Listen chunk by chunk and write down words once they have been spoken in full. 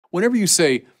whenever you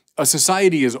say a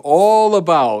society is all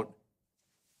about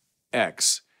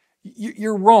X,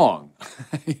 you're wrong.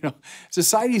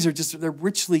 Societies are they're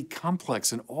richly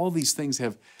complex, and all these things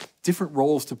have different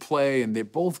roles to play, and they're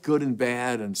both good and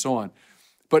bad, and so on.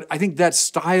 But I think that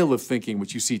style of thinking,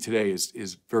 which you see today,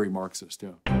 is very Marxist,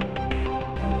 yeah.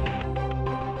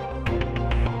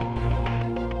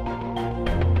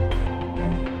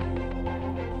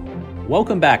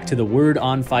 Welcome back to the Word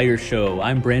on Fire show.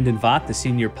 I'm Brandon Vaught, the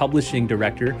Senior Publishing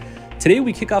Director. Today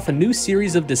we kick off a new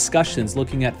series of discussions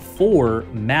looking at 4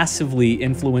 massively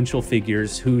influential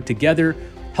figures who together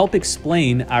help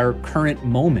explain our current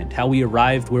moment, how we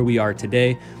arrived where we are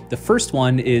today. The first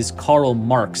one is Karl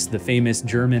Marx, the famous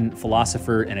German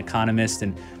philosopher and economist.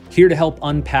 And here to help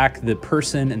unpack the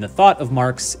person and the thought of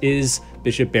Marx is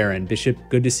Bishop Barron. Bishop,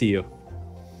 good to see you.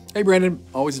 Hey, Brandon.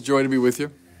 Always a joy to be with you.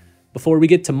 Before we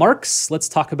get to Marx, let's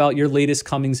talk about your latest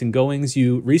comings and goings.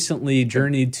 You recently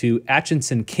journeyed to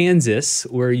Atchison, Kansas,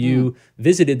 where you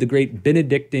visited the great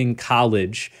Benedictine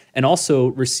College and also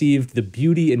received the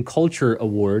Beauty and Culture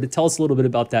Award. Tell us a little bit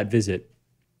about that visit.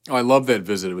 Oh, I love that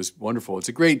visit. It was wonderful. It's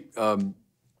a great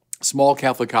small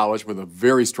Catholic college with a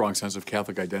very strong sense of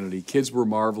Catholic identity. Kids were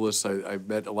marvelous. I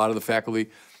met a lot of the faculty,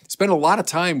 spent a lot of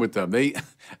time with them. They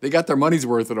got their money's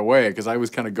worth in a way, because I was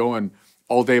kind of going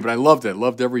all day, but I loved it.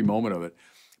 Loved every moment of it.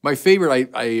 My favorite,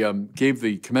 I gave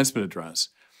the commencement address,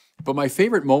 but my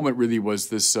favorite moment really was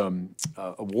this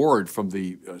award from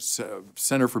the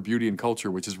Center for Beauty and Culture,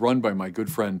 which is run by my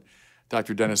good friend,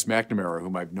 Dr. Dennis McNamara,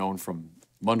 whom I've known from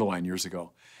Mundelein years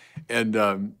ago.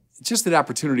 And just that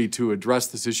opportunity to address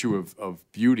this issue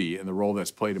of beauty and the role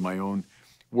that's played in my own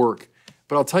work.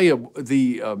 But I'll tell you,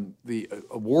 the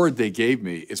award they gave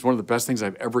me is one of the best things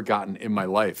I've ever gotten in my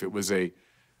life. It was a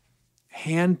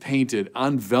hand-painted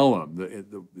on vellum,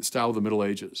 the style of the Middle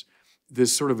Ages,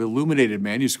 this sort of illuminated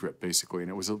manuscript, basically. And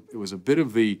it was a bit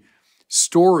of the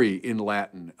story in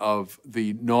Latin of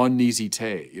the non nisi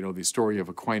te, the story of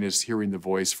Aquinas hearing the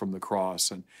voice from the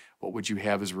cross, and what would you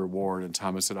have as a reward? And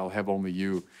Thomas said, I'll have only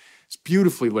you. It's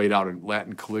beautifully laid out in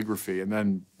Latin calligraphy, and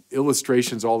then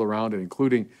illustrations all around it,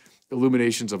 including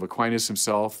illuminations of Aquinas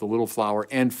himself, the little flower,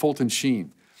 and Fulton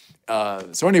Sheen.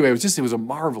 So anyway, it was a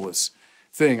marvelous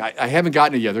thing. I haven't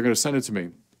gotten it yet. They're going to send it to me.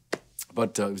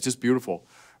 But it was just beautiful.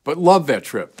 But love that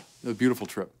trip. It was a beautiful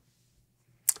trip.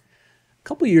 A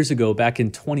couple of years ago, back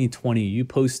in 2020, you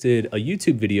posted a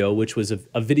YouTube video, which was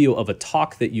a video of a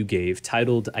talk that you gave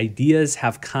titled Ideas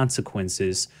Have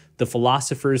Consequences, The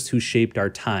Philosophers Who Shaped Our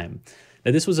Time.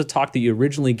 Now, this was a talk that you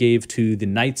originally gave to the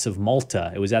Knights of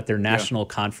Malta. It was at their national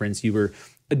conference. You were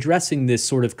addressing this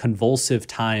sort of convulsive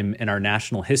time in our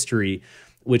national history,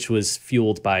 which was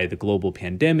fueled by the global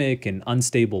pandemic and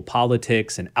unstable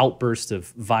politics and outbursts of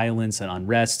violence and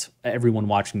unrest. Everyone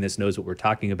watching this knows what we're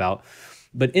talking about.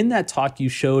 But in that talk, you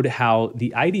showed how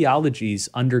the ideologies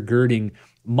undergirding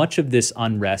much of this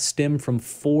unrest stem from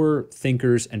 4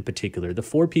 thinkers in particular. The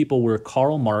 4 people were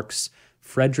Karl Marx,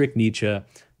 Friedrich Nietzsche,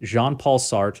 Jean-Paul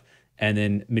Sartre, and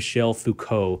then Michel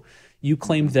Foucault. You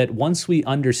claimed that once we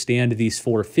understand these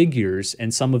 4 figures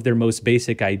and some of their most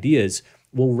basic ideas,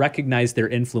 we'll recognize their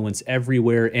influence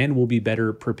everywhere and will be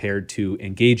better prepared to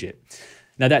engage it.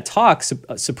 Now, that talk,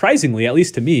 surprisingly, at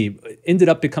least to me, ended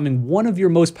up becoming one of your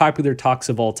most popular talks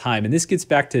of all time. And this gets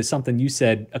back to something you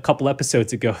said a couple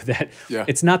episodes ago, that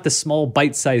it's not the small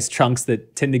bite-sized chunks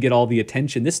that tend to get all the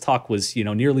attention. This talk was,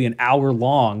 nearly an hour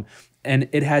long, and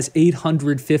it has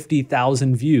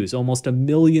 850,000 views. Almost 1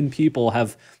 million people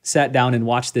have sat down and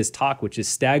watched this talk, which is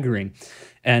staggering.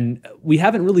 And we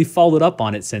haven't really followed up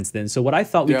on it since then. So what I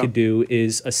thought we could do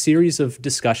is a series of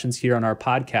discussions here on our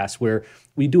podcast where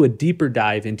we do a deeper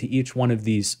dive into each one of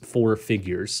these 4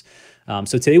 figures.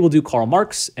 So today we'll do Karl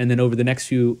Marx, and then over the next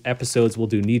few episodes, we'll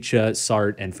do Nietzsche,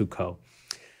 Sartre, and Foucault.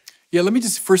 Yeah, let me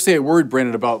just first say a word,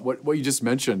 Brandon, about what you just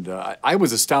mentioned. I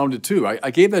was astounded, too.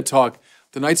 I gave that talk.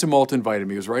 The Knights of Malta invited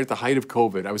me. It was right at the height of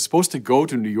COVID. I was supposed to go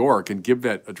to New York and give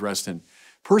that address in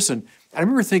person. And I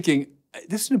remember thinking,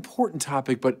 this is an important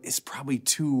topic, but it's probably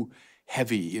too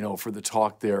heavy, for the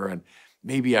talk there. And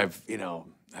maybe I've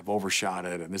overshot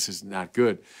it, and this is not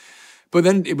good. But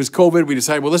then it was COVID. We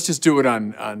decided, well, let's just do it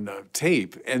on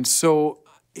tape. And so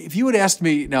if you had asked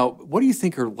me, now, what do you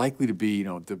think are likely to be,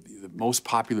 the most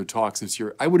popular talks this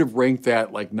year? I would have ranked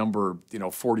that like number,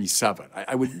 47.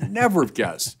 I would never have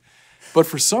guessed. But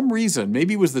for some reason,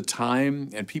 maybe it was the time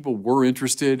and people were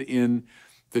interested in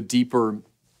the deeper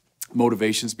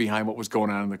motivations behind what was going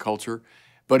on in the culture.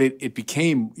 But it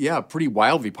became, pretty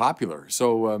wildly popular.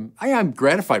 So I am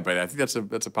gratified by that. I think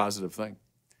that's a positive thing.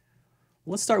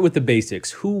 Let's start with the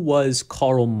basics. Who was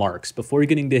Karl Marx? Before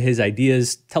getting to his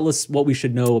ideas, tell us what we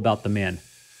should know about the man.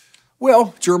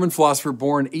 Well, German philosopher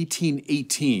born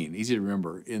 1818, easy to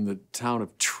remember, in the town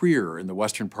of Trier in the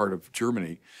western part of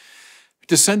Germany.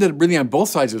 Descended really on both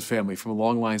sides of his family from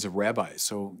long lines of rabbis.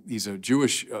 So he's a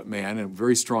Jewish man and a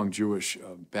very strong Jewish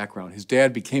background. His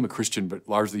dad became a Christian, but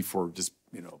largely for just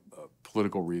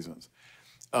political reasons.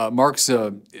 Marx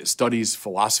studies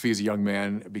philosophy as a young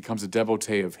man, becomes a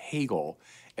devotee of Hegel,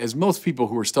 as most people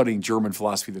who were studying German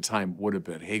philosophy at the time would have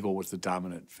been. Hegel was the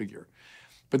dominant figure.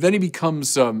 But then he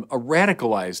becomes a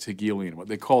radicalized Hegelian, what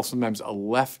they call sometimes a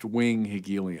left-wing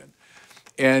Hegelian.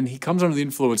 And he comes under the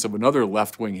influence of another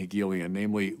left-wing Hegelian,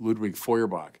 namely Ludwig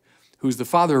Feuerbach, who's the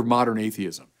father of modern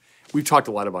atheism. We've talked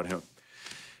a lot about him.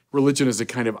 Religion is a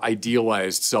kind of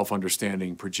idealized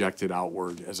self-understanding projected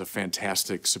outward as a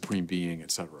fantastic supreme being,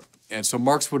 etc. And so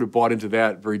Marx would have bought into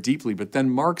that very deeply, but then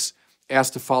Marx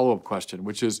asked a follow-up question,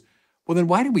 which is, well, then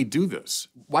why did we do this?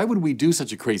 Why would we do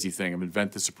such a crazy thing and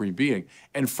invent the supreme being?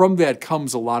 And from that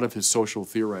comes a lot of his social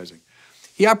theorizing.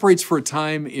 He operates for a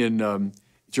time in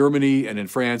Germany and in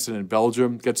France and in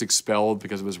Belgium, gets expelled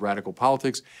because of his radical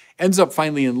politics, ends up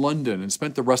finally in London and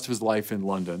spent the rest of his life in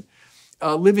London.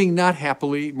 Living not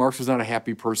happily. Marx was not a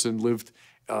happy person, lived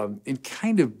in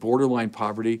kind of borderline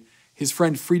poverty. His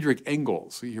friend Friedrich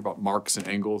Engels, you hear about Marx and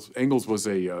Engels. Engels was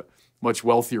a much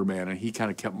wealthier man, and he kind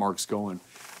of kept Marx going.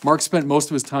 Marx spent most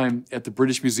of his time at the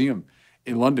British Museum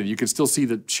in London. You can still see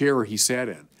the chair he sat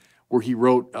in, where he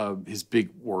wrote his big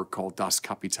work called Das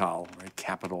Kapital, right?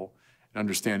 Capital, an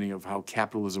understanding of how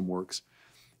capitalism works.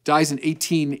 Dies in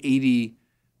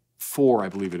 1884, I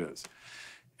believe it is,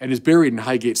 and is buried in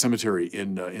Highgate Cemetery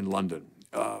in London.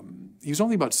 He was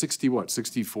only about 64,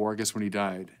 I guess, when he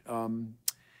died.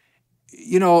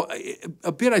 You know,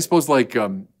 a bit, I suppose, like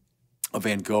a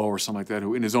Van Gogh or something like that,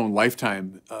 who in his own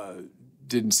lifetime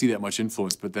didn't see that much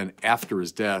influence, but then after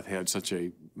his death had such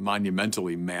a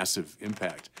monumentally massive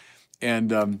impact.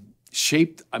 And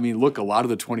shaped, I mean, look, a lot of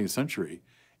the 20th century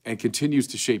and continues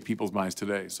to shape people's minds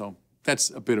today. So that's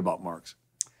a bit about Marx.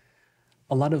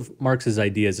 A lot of Marx's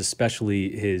ideas, especially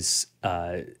his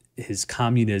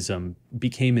communism,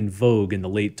 became in vogue in the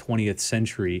late 20th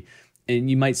century. And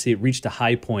you might say it reached a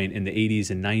high point in the 80s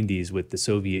and 90s with the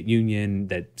Soviet Union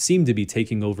that seemed to be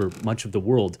taking over much of the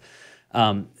world.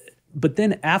 But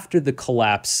then after the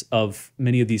collapse of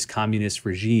many of these communist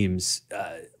regimes,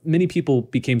 many people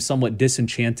became somewhat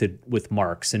disenchanted with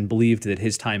Marx and believed that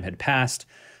his time had passed.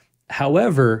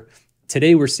 However,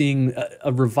 today we're seeing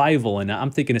a revival, and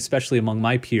I'm thinking especially among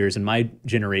my peers and my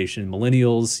generation,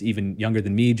 millennials, even younger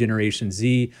than me, Generation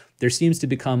Z, there seems to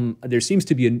be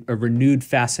a renewed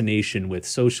fascination with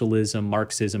socialism,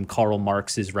 Marxism, Karl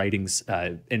Marx's writings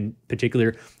in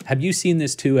particular. Have you seen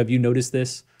this too? Have you noticed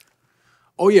this?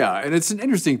 Oh yeah, and it's an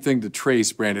interesting thing to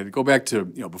trace, Brandon. Go back to,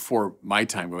 before my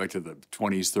time, go back to the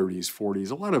 20s, 30s,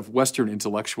 40s. A lot of Western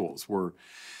intellectuals were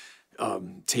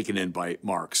taken in by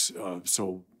Marx.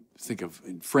 So think of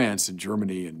in France and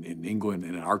Germany and in England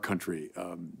and in our country.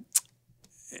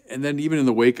 And then even in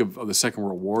the wake of the Second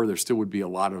World War, there still would be a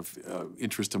lot of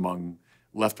interest among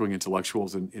left-wing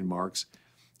intellectuals in Marx.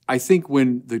 I think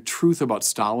when the truth about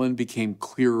Stalin became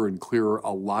clearer and clearer,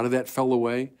 a lot of that fell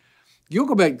away. You'll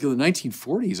go back to the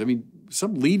 1940s. I mean,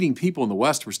 some leading people in the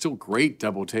West were still great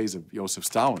devotees of Joseph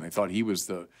Stalin. They thought he was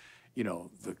the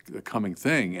coming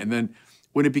thing. And then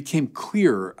when it became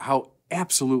clear how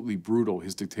absolutely brutal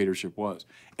his dictatorship was,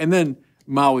 and then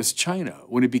Maoist China,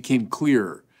 when it became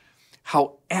clear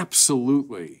how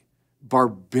absolutely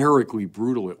barbarically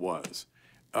brutal it was,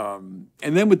 and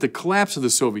then with the collapse of the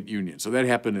Soviet Union, so that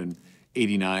happened in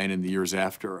 '89 and the years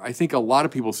after, I think a lot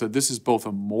of people said this is both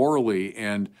a morally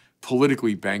and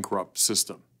politically bankrupt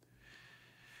system.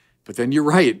 But then you're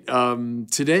right.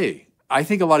 Today, I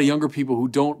think a lot of younger people who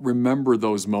don't remember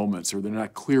those moments or they're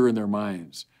not clear in their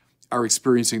minds are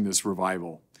experiencing this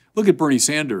revival. Look at Bernie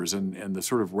Sanders and the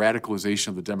sort of radicalization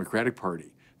of the Democratic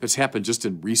Party that's happened just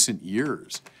in recent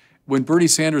years. When Bernie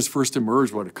Sanders first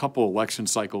emerged, a couple election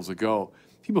cycles ago,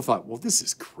 people thought, well, this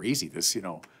is crazy, this,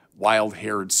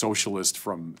 wild-haired socialist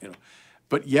from,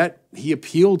 but yet he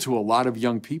appealed to a lot of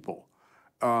young people.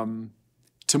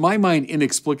 To my mind,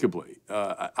 inexplicably,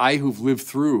 I who've lived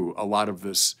through a lot of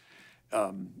this,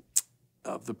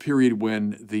 of the period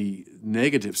when the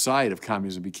negative side of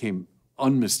communism became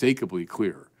unmistakably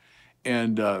clear.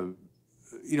 And,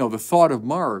 the thought of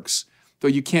Marx, though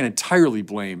you can't entirely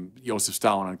blame Joseph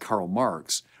Stalin on Karl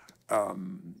Marx,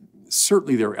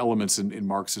 certainly there are elements in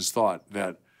Marx's thought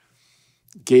that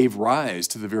gave rise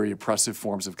to the very oppressive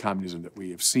forms of communism that we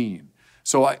have seen.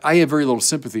 So I have very little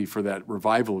sympathy for that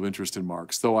revival of interest in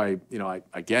Marx, though I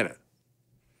get it.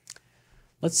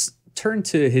 Let's turn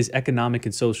to his economic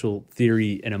and social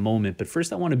theory in a moment, but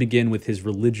first I want to begin with his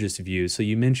religious views. So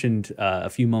you mentioned a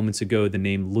few moments ago the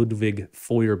name Ludwig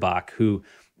Feuerbach, who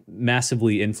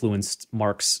massively influenced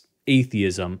Marx's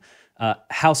atheism.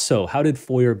 How so? How did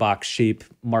Feuerbach shape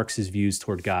Marx's views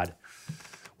toward God?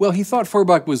 Well, he thought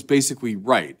Feuerbach was basically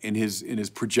right in his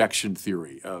projection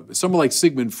theory. Someone like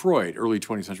Sigmund Freud, early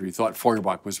 20th century, thought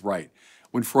Feuerbach was right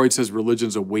when Freud says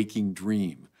religion's a waking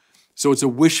dream. So it's a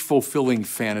wish-fulfilling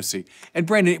fantasy. And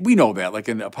Brandon, we know that, like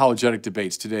in apologetic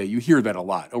debates today, you hear that a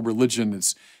lot. Oh, religion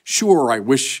is, sure, I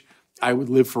wish I would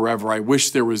live forever. I wish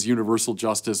there was universal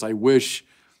justice. I wish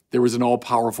there was an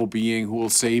all-powerful being who will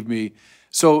save me.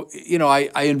 So,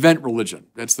 I invent religion.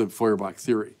 That's the Feuerbach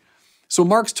theory. So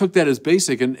Marx took that as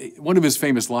basic, and one of his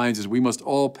famous lines is, we must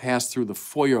all pass through the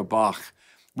Feuerbach,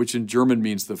 which in German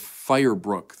means the fire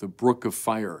brook, the brook of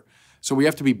fire. So we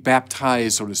have to be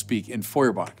baptized, so to speak, in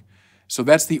Feuerbach. So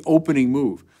that's the opening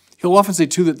move. He'll often say,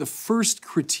 too, that the first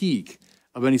critique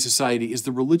of any society is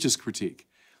the religious critique,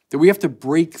 that we have to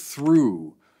break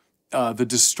through the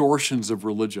distortions of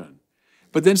religion.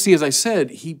 But then, see, as I said,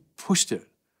 he pushed it.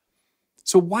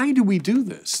 So why do we do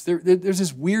this? There's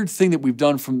this weird thing that we've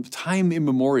done from time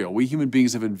immemorial. We human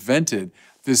beings have invented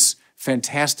this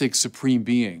fantastic supreme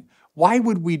being. Why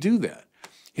would we do that?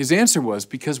 His answer was,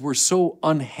 because we're so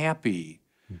unhappy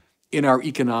in our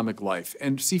economic life.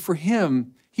 And see, for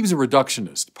him, he was a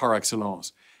reductionist par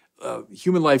excellence.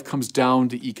 Human life comes down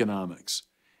to economics.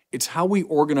 It's how we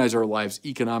organize our lives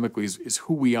economically is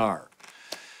who we are.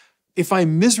 If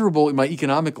I'm miserable in my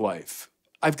economic life,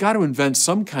 I've got to invent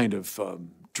some kind of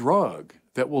drug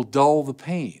that will dull the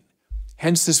pain.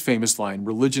 Hence this famous line,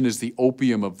 religion is the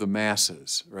opium of the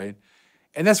masses, right?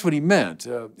 And that's what he meant.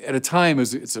 At a time,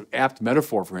 it's an apt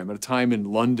metaphor for him, at a time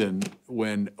in London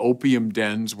when opium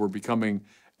dens were becoming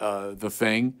the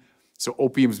thing. So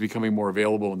opium is becoming more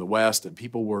available in the West, and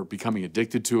people were becoming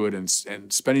addicted to it and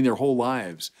spending their whole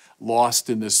lives lost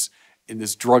in this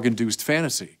drug-induced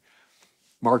fantasy.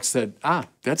 Marx said,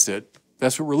 that's it.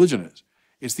 That's what religion is.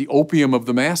 It's the opium of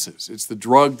the masses. It's the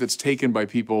drug that's taken by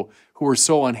people who are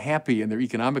so unhappy in their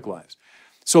economic lives.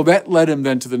 So that led him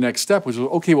then to the next step, which was,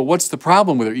 okay, well, what's the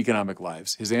problem with their economic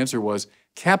lives? His answer was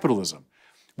capitalism,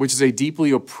 which is a deeply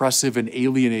oppressive and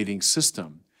alienating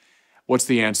system. What's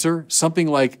the answer? Something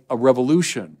like a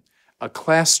revolution, a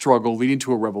class struggle leading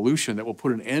to a revolution that will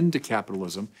put an end to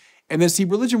capitalism. And then, see,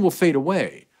 religion will fade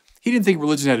away. He didn't think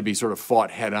religion had to be sort of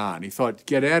fought head on. He thought,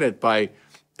 get at it by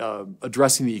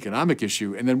addressing the economic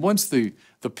issue. And then once the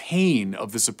pain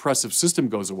of this oppressive system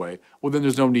goes away, well, then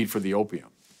there's no need for the opium.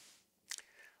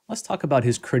 Let's talk about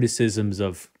his criticisms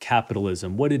of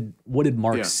capitalism. What did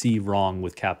Marx see wrong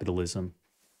with capitalism?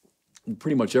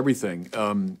 Pretty much everything.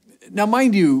 Now,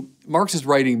 mind you, Marx is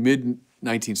writing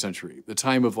mid-19th century, the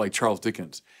time of like Charles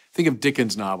Dickens. Think of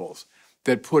Dickens' novels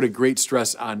that put a great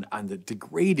stress on the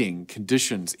degrading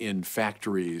conditions in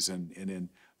factories and in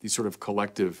these sort of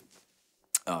collective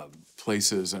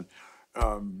places. And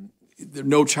there are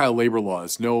no child labor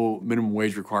laws, no minimum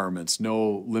wage requirements,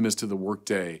 no limits to the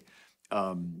workday,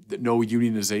 no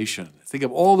unionization. Think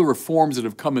of all the reforms that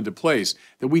have come into place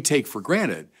that we take for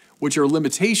granted, which are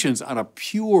limitations on a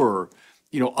pure,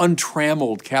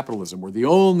 untrammeled capitalism, where the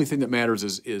only thing that matters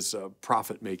is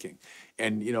profit making.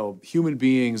 And human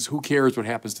beings, who cares what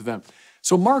happens to them?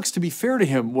 So Marx, to be fair to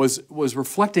him, was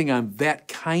reflecting on that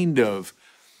kind of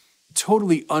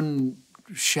totally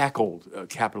unshackled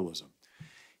capitalism.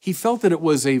 He felt that it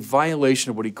was a violation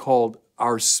of what he called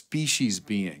our species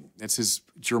being. That's his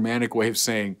Germanic way of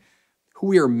saying who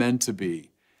we are meant to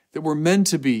be. That we're meant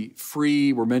to be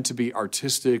free, we're meant to be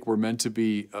artistic, we're meant to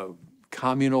be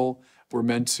communal, we're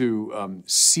meant to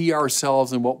see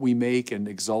ourselves in what we make and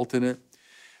exult in it.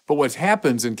 But what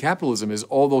happens in capitalism is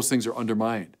all those things are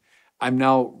undermined. I'm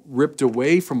now ripped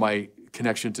away from my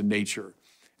connection to nature.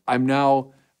 I'm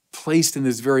now placed in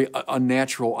this very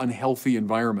unnatural, unhealthy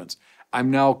environments.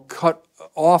 I'm now cut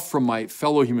off from my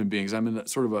fellow human beings. I'm in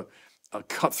sort of a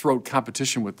cutthroat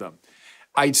competition with them.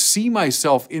 I see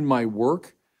myself in my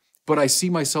work, but I see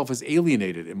myself as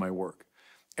alienated in my work.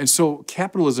 And so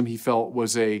capitalism, he felt,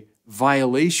 was a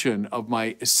violation of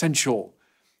my essential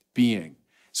being.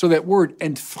 So that word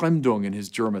Entfremdung in his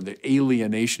German, the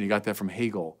alienation, he got that from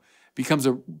Hegel, becomes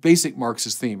a basic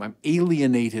Marxist theme. I'm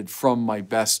alienated from my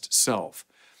best self.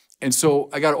 And so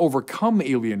I got to overcome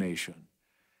alienation.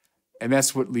 And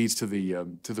that's what leads to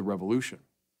the revolution.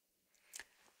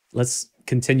 Let's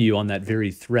continue on that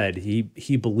very thread.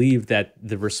 He believed that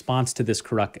the response to this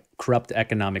corrupt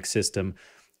economic system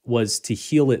was to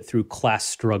heal it through class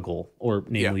struggle, or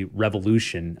namely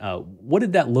revolution. What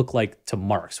did that look like to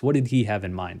Marx? What did he have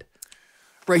in mind?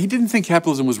 Right. He didn't think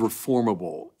capitalism was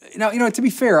reformable. Now, to be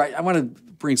fair, I want to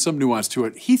bring some nuance to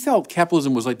it. He felt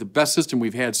capitalism was like the best system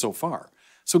we've had so far.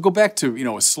 So go back to,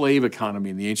 a slave economy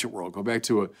in the ancient world. Go back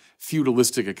to a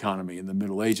feudalistic economy in the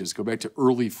Middle Ages. Go back to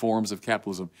early forms of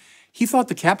capitalism. He thought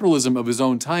the capitalism of his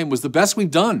own time was the best we've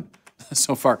done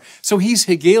so far. So he's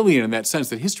Hegelian in that sense,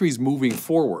 that history is moving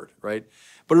forward, right?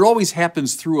 But it always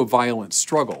happens through a violent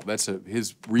struggle. That's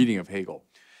his reading of Hegel.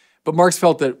 But Marx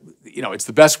felt that, it's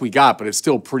the best we got, but it's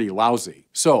still pretty lousy.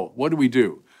 So what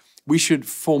do? We should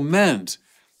foment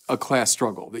a class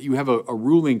struggle, that you have a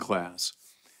ruling class,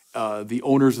 the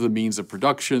owners of the means of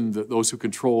production, those who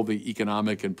control the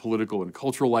economic and political and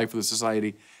cultural life of the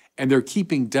society, and they're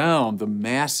keeping down the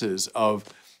masses of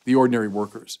the ordinary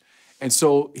workers. And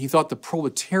so he thought the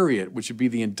proletariat, which would be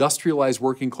the industrialized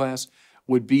working class,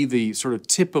 would be the sort of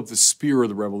tip of the spear of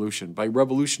the revolution. By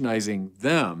revolutionizing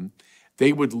them,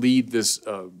 they would lead this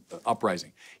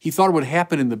uprising. He thought it would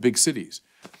happen in the big cities.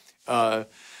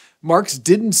 Marx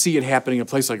didn't see it happening in a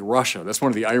place like Russia. That's one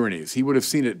of the ironies. He would have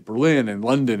seen it in Berlin and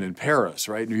London and Paris,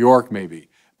 right? New York maybe,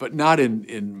 but not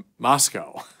in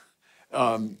Moscow.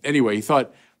 Anyway, he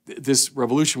thought this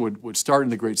revolution would start in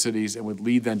the great cities and would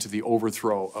lead then to the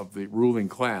overthrow of the ruling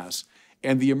class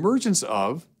and the emergence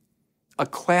of a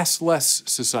classless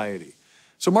society.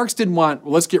 So Marx didn't want,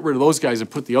 let's get rid of those guys and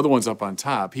put the other ones up on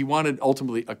top. He wanted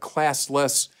ultimately a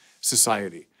classless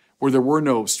society where there were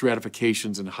no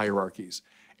stratifications and hierarchies.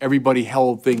 Everybody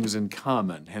held things in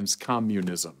common, hence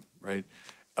communism, right?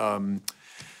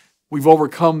 We've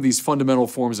overcome these fundamental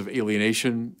forms of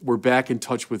alienation. We're back in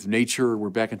touch with nature. We're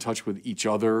back in touch with each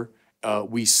other.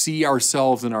 We see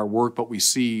ourselves in our work, but we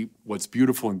see what's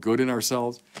beautiful and good in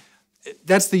ourselves.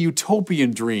 That's the utopian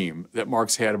dream that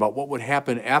Marx had about what would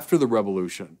happen after the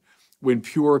revolution when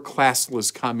pure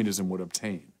classless communism would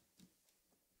obtain.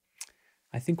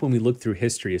 I think when we look through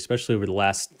history, especially over the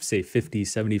last, say, 50,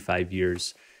 75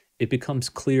 years, it becomes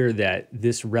clear that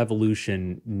this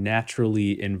revolution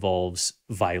naturally involves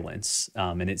violence.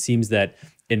 And it seems that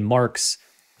in Marx,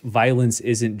 violence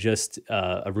isn't just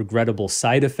a regrettable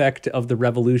side effect of the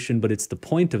revolution, but it's the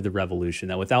point of the revolution,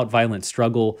 that without violent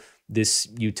struggle, this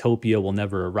utopia will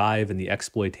never arrive and the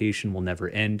exploitation will never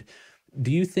end.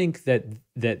 Do you think that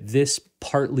this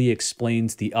partly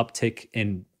explains the uptick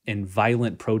in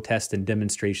violent protest and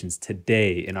demonstrations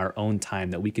today in our own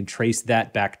time, that we can trace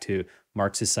that back to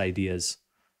Marxist ideas?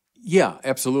 Yeah,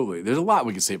 absolutely. There's a lot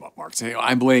we can say about Marx.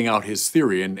 I'm laying out his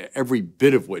theory, and every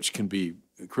bit of which can be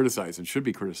criticized and should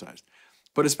be criticized.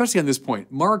 But especially on this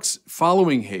point, Marx,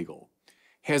 following Hegel,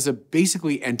 has a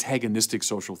basically antagonistic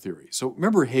social theory. So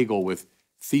remember Hegel with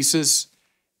thesis,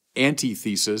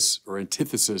 antithesis, or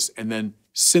antithesis, and then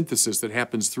synthesis that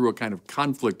happens through a kind of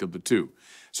conflict of the two.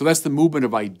 So that's the movement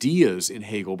of ideas in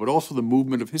Hegel, but also the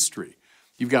movement of history.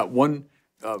 You've got one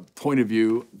point of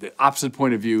view, the opposite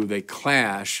point of view, they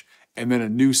clash, and then a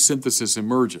new synthesis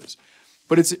emerges.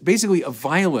 But it's basically a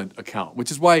violent account,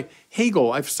 which is why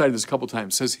Hegel, I've cited this a couple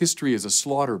times, says history is a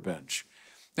slaughter bench.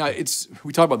 Now,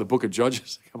 we talked about the Book of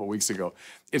Judges a couple weeks ago.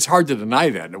 It's hard to deny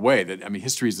that in a way, that,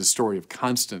 history is the story of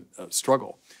constant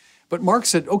struggle. But Marx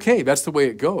said, okay, that's the way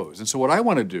it goes. And so what I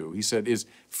want to do, he said, is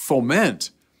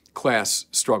foment class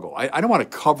struggle. I don't want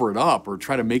to cover it up or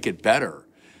try to make it better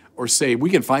or say we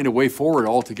can find a way forward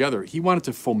altogether. He wanted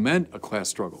to foment a class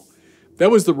struggle. That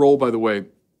was the role, by the way,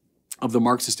 of the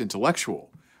Marxist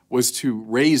intellectual, was to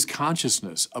raise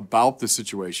consciousness about the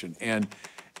situation and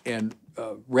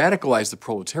radicalize the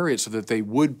proletariat so that they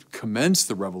would commence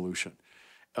the revolution.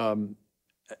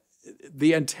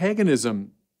 The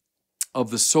antagonism of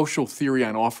the social theory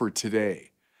on offer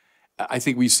today, I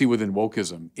think we see within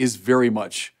wokeism, is very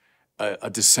much a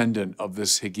descendant of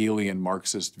this Hegelian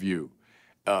Marxist view.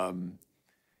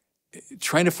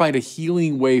 Trying to find a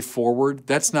healing way forward,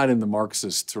 that's not in the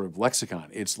Marxist sort of lexicon.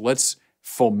 It's let's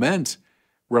foment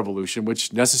revolution,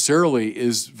 which necessarily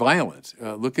is violent.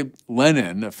 Look at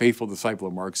Lenin, a faithful disciple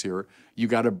of Marx here. You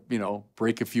got to,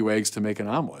 break a few eggs to make an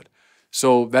omelet.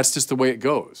 So that's just the way it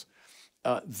goes.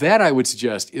 That, I would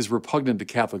suggest, is repugnant to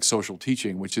Catholic social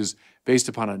teaching, which is based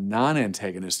upon a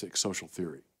non-antagonistic social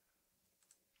theory.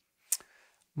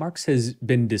 Marx has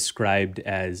been described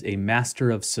as a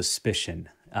master of suspicion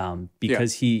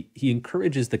because he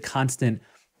encourages the constant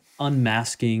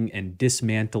unmasking and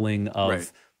dismantling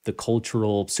of the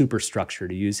cultural superstructure,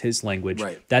 to use his language.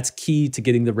 Right. That's key to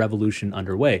getting the revolution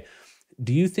underway.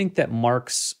 Do you think that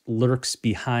Marx lurks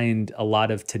behind a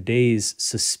lot of today's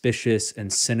suspicious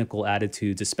and cynical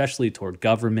attitudes, especially toward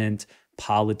government,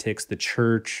 politics, the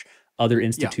church, other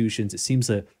institutions? It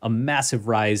seems a massive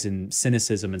rise in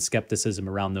cynicism and skepticism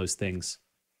around those things.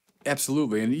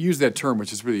 Absolutely, and you use that term,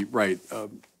 which is really right.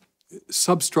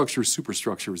 substructure,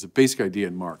 superstructure is a basic idea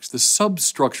in Marx. The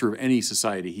substructure of any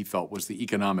society, he felt, was the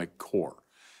economic core.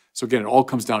 So again, it all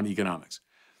comes down to economics.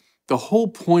 The whole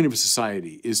point of a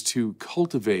society is to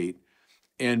cultivate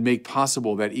and make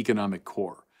possible that economic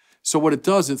core. So what it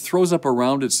does, it throws up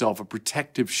around itself a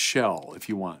protective shell, if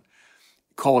you want.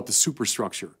 Call it the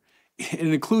superstructure. And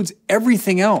it includes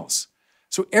everything else.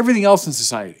 So everything else in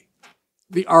society,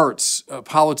 the arts,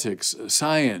 politics,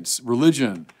 science,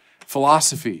 religion,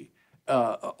 philosophy,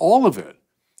 all of it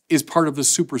is part of the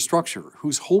superstructure,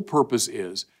 whose whole purpose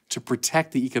is to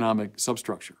protect the economic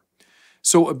substructure.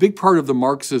 So a big part of the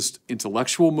Marxist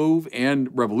intellectual move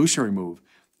and revolutionary move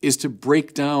is to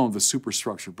break down the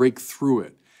superstructure, break through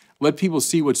it, let people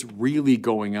see what's really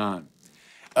going on.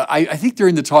 I think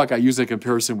during the talk I used that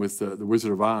comparison with the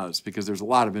Wizard of Oz because there's a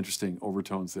lot of interesting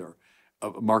overtones there,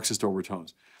 Marxist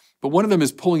overtones. But one of them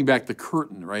is pulling back the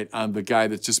curtain, right, on the guy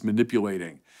that's just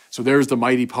manipulating. So there's the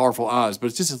mighty, powerful Oz, but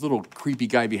it's just this little creepy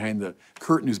guy behind the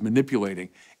curtain who's manipulating.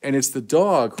 And it's the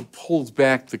dog who pulls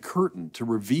back the curtain to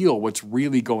reveal what's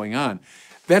really going on.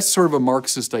 That's sort of a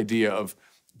Marxist idea of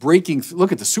breaking,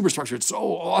 look at the superstructure, it's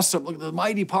so awesome, look at the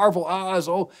mighty, powerful Oz,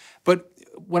 oh. But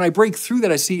when I break through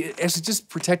that, I see it as just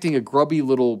protecting a grubby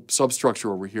little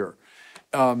substructure over here.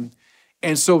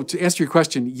 And so to answer your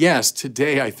question, yes,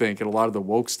 today I think in a lot of the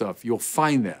woke stuff, you'll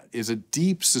find that is a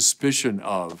deep suspicion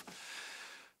of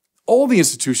all the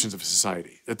institutions of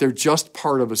society, that they're just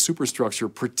part of a superstructure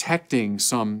protecting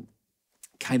some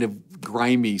kind of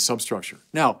grimy substructure.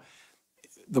 Now,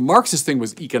 the Marxist thing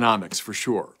was economics for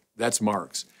sure. That's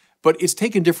Marx. But it's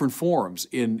taken different forms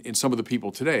in some of the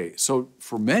people today. So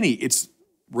for many, it's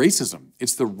racism.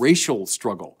 It's the racial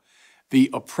struggle. The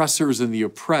oppressors and the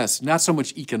oppressed, not so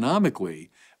much economically,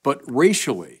 but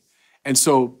racially. And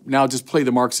so now just play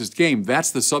the Marxist game.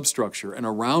 That's the substructure, and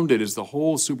around it is the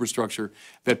whole superstructure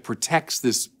that protects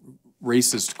this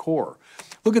racist core.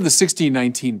 Look at the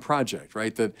 1619 Project,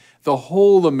 right? That the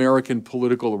whole American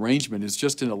political arrangement is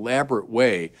just an elaborate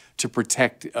way to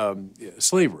protect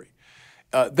slavery.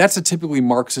 That's a typically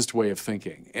Marxist way of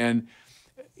thinking. And,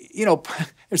 you know,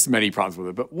 there's many problems with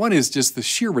it, but one is just the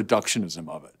sheer reductionism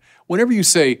of it. Whenever you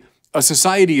say a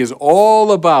society is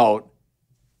all about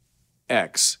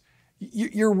X,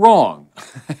 you're wrong.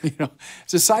 You know,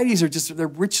 societies are just, they're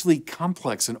richly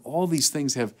complex, and all these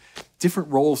things have different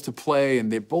roles to play,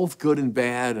 and they're both good and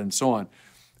bad and so on.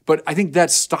 But I think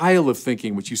that style of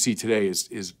thinking, which you see today,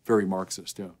 is very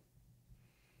Marxist, yeah.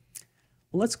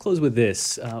 Well, let's close with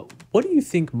this. What do you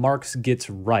think Marx gets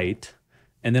right?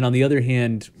 And then on the other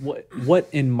hand, what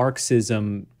in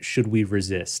Marxism should we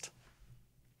resist?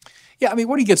 Yeah, I mean,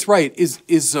 what he gets right is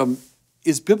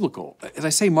biblical. As I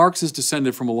say, Marx is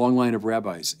descended from a long line of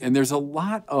rabbis, and there's a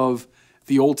lot of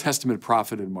the Old Testament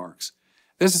prophet in Marx.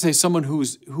 That's to say, someone who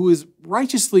is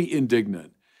righteously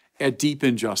indignant at deep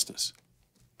injustice.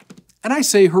 And I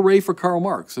say, hooray for Karl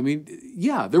Marx. I mean,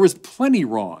 yeah, there was plenty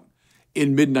wrong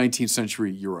in mid-19th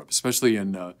century Europe, especially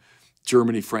in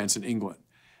Germany, France, and England.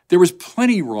 There was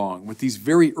plenty wrong with these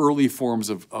very early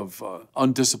forms of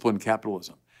undisciplined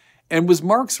capitalism. And was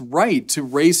Marx right to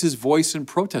raise his voice and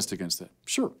protest against it?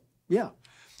 Sure, yeah.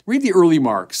 Read the early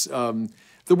Marx.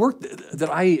 The work that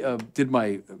I did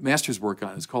my master's work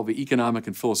on is called the Economic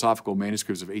and Philosophical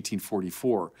Manuscripts of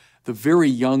 1844. The very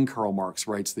young Karl Marx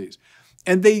writes these.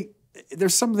 And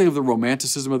there's something of the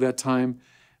romanticism of that time,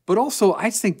 but also I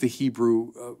think the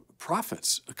Hebrew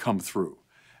prophets come through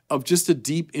of just a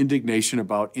deep indignation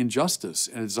about injustice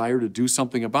and a desire to do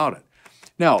something about it.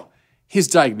 Now, his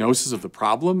diagnosis of the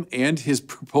problem and his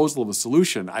proposal of a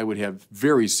solution, I would have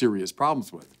very serious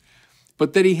problems with.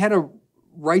 But that he had a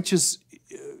righteous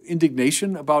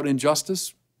indignation about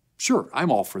injustice, sure,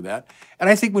 I'm all for that. And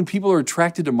I think when people are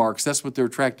attracted to Marx, that's what they're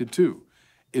attracted to,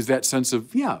 is that sense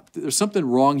of, yeah, there's something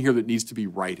wrong here that needs to be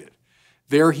righted.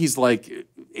 There he's like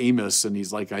Amos, and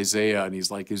he's like Isaiah, and he's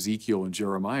like Ezekiel and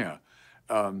Jeremiah.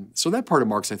 So that part of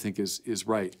Marx, I think, is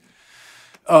right.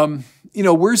 You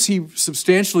know, where's he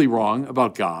substantially wrong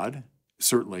about God?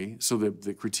 Certainly. So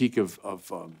the critique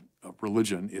of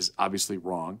religion is obviously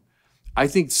wrong. I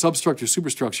think substructure,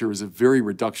 superstructure is a very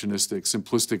reductionistic,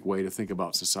 simplistic way to think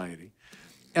about society.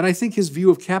 And I think his view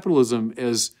of capitalism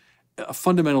as a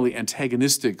fundamentally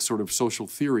antagonistic sort of social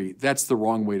theory, that's the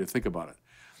wrong way to think about it.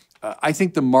 I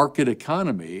think the market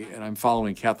economy, and I'm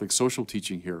following Catholic social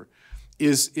teaching here,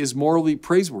 is morally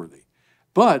praiseworthy.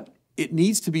 But it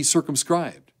needs to be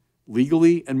circumscribed,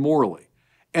 legally and morally.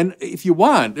 And if you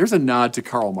want, there's a nod to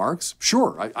Karl Marx.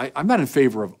 Sure, I'm not in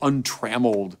favor of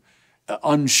untrammeled,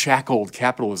 unshackled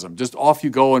capitalism. Just off you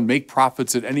go and make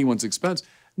profits at anyone's expense.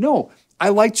 No, I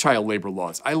like child labor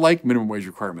laws. I like minimum wage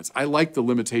requirements. I like the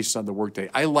limitations on the workday.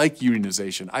 I like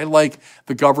unionization. I like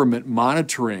the government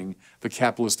monitoring the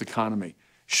capitalist economy.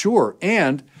 Sure,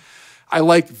 and I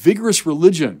like vigorous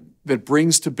religion that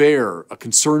brings to bear a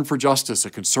concern for justice,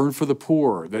 a concern for the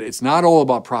poor, that it's not all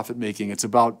about profit making, it's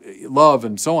about love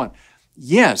and so on.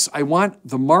 Yes, I want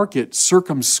the market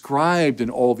circumscribed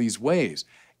in all these ways.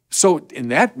 So in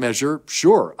that measure,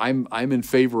 sure, I'm in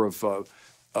favor of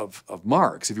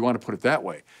Marx, if you want to put it that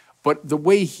way. But the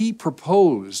way he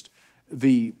proposed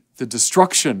the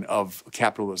destruction of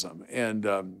capitalism, and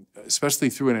especially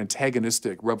through an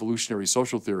antagonistic revolutionary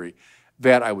social theory,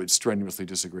 that I would strenuously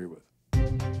disagree with.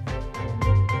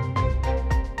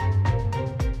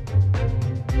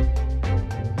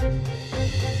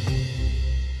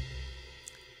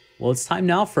 Well, it's time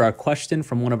now for our question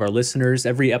from one of our listeners.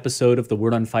 Every episode of the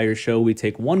Word on Fire show, we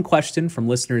take one question from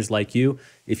listeners like you.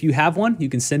 If you have one, you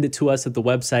can send it to us at the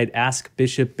website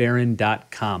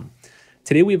askbishopbarron.com.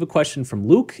 Today we have a question from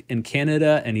Luke in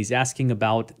Canada, and he's asking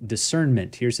about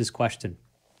discernment. Here's his question.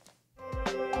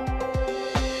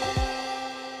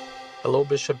 Hello,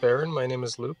 Bishop Barron. My name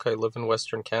is Luke. I live in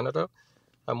Western Canada.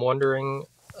 I'm wondering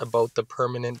about the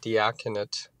permanent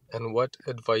diaconate and what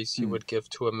advice you would give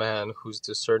to a man who's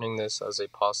discerning this as a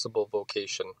possible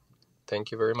vocation.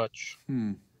 Thank you very much.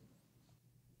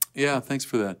 Yeah, thanks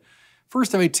for that.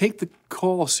 First, take the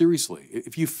call seriously.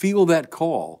 If you feel that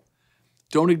call,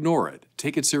 don't ignore it.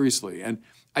 Take it seriously. And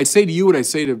I'd say to you what I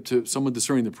say to someone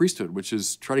discerning the priesthood, which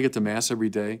is try to get to Mass every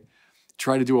day.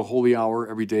 Try to do a holy hour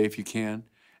every day if you can.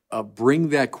 Bring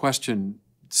that question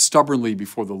stubbornly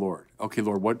before the Lord. Okay,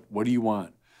 Lord, what do you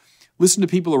want? Listen to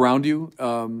people around you.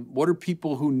 What are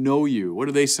people who know you? What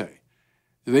do they say?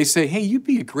 Do they say, hey, you'd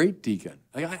be a great deacon?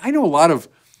 I know a lot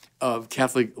of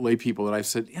Catholic lay people that I've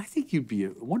said, I think you'd be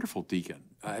a wonderful deacon.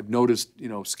 I've noticed,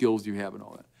 skills you have and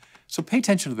all that. So pay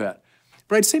attention to that.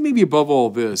 But I'd say maybe above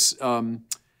all this, I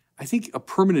think a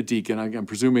permanent deacon, I'm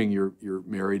presuming you're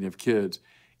married and have kids,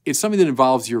 it's something that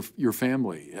involves your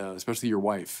family, especially your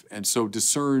wife. And so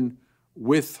discern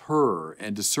with her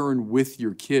and discern with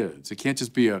your kids. It can't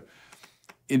just be a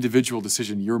individual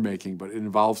decision you're making, but it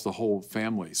involves the whole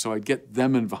family. So I'd get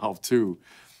them involved too.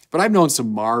 But I've known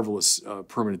some marvelous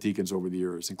permanent deacons over the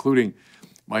years, including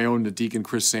my own deacon,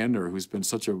 Chris Sandner, who's been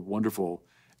such a wonderful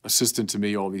assistant to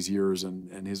me all these years,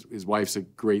 and his wife's a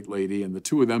great lady, and the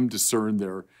two of them discern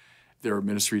their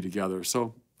ministry together.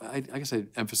 So I guess I'd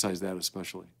emphasize that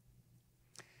especially.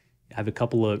 I have a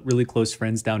couple of really close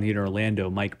friends down here in Orlando,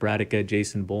 Mike Bradica,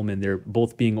 Jason Bowman. They're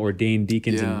both being ordained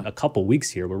deacons in a couple weeks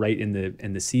here. We're right in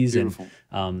the season.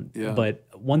 Beautiful. But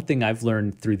one thing I've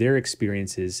learned through their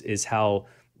experiences is how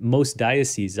most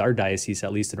dioceses, our diocese,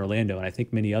 at least in Orlando, and I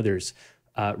think many others,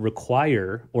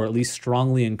 require or at least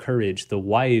strongly encourage the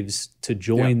wives to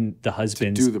join the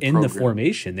husbands in the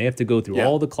formation. They have to go through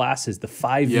all the classes, the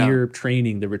 5-year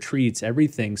training, the retreats,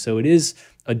 everything. So it is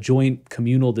a joint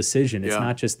communal decision. It's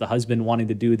not just the husband wanting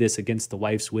to do this against the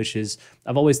wife's wishes.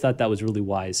 I've always thought that was really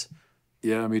wise.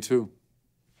 Yeah, me too.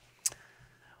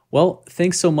 Well,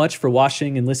 thanks so much for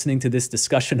watching and listening to this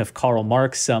discussion of Karl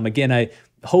Marx. Again, I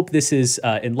hope this is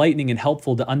enlightening and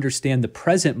helpful to understand the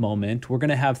present moment. We're going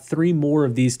to have 3 more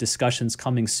of these discussions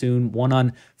coming soon, one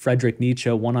on Friedrich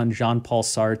Nietzsche, one on Jean-Paul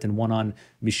Sartre, and one on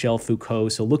Michel Foucault.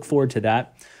 So look forward to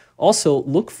that. Also,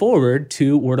 look forward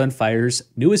to Word on Fire's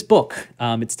newest book.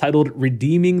 It's titled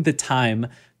Redeeming the Time,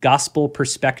 Gospel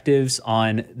Perspectives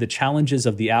on the Challenges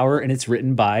of the Hour, and it's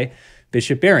written by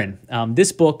Bishop Barron.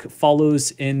 This book follows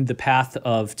in the path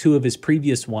of 2 of his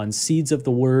previous ones, Seeds of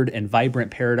the Word and Vibrant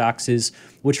Paradoxes,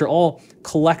 which are all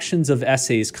collections of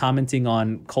essays commenting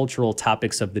on cultural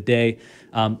topics of the day.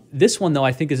 This one, though,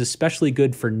 I think is especially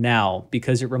good for now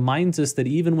because it reminds us that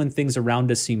even when things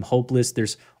around us seem hopeless,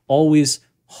 there's always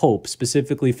hope,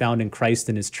 specifically found in Christ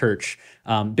and his church.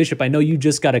 Bishop, I know you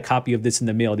just got a copy of this in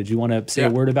the mail. Did you want to say a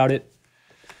word about it?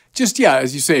 Just,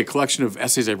 as you say, a collection of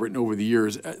essays I've written over the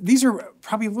years. These are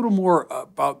probably a little more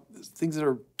about things that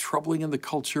are troubling in the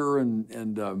culture,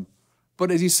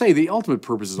 but as you say, the ultimate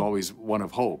purpose is always one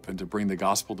of hope and to bring the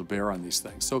gospel to bear on these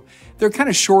things. So they're kind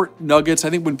of short nuggets. I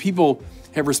think when people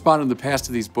have responded in the past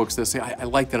to these books, they'll say, I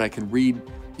like that I can read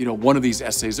one of these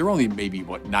essays. They're only maybe,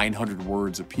 900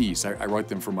 words a piece. I write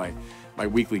them for my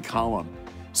weekly column.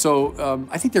 So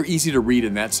I think they're easy to read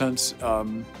in that sense,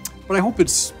 but I hope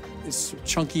it's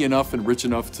chunky enough and rich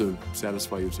enough to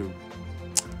satisfy you too.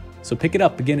 So pick it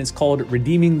up. Again, it's called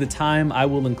Redeeming the Time. I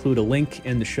will include a link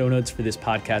in the show notes for this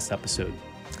podcast episode.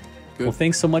 Good. Well,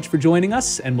 thanks so much for joining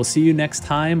us, and we'll see you next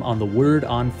time on the Word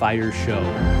on Fire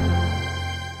show.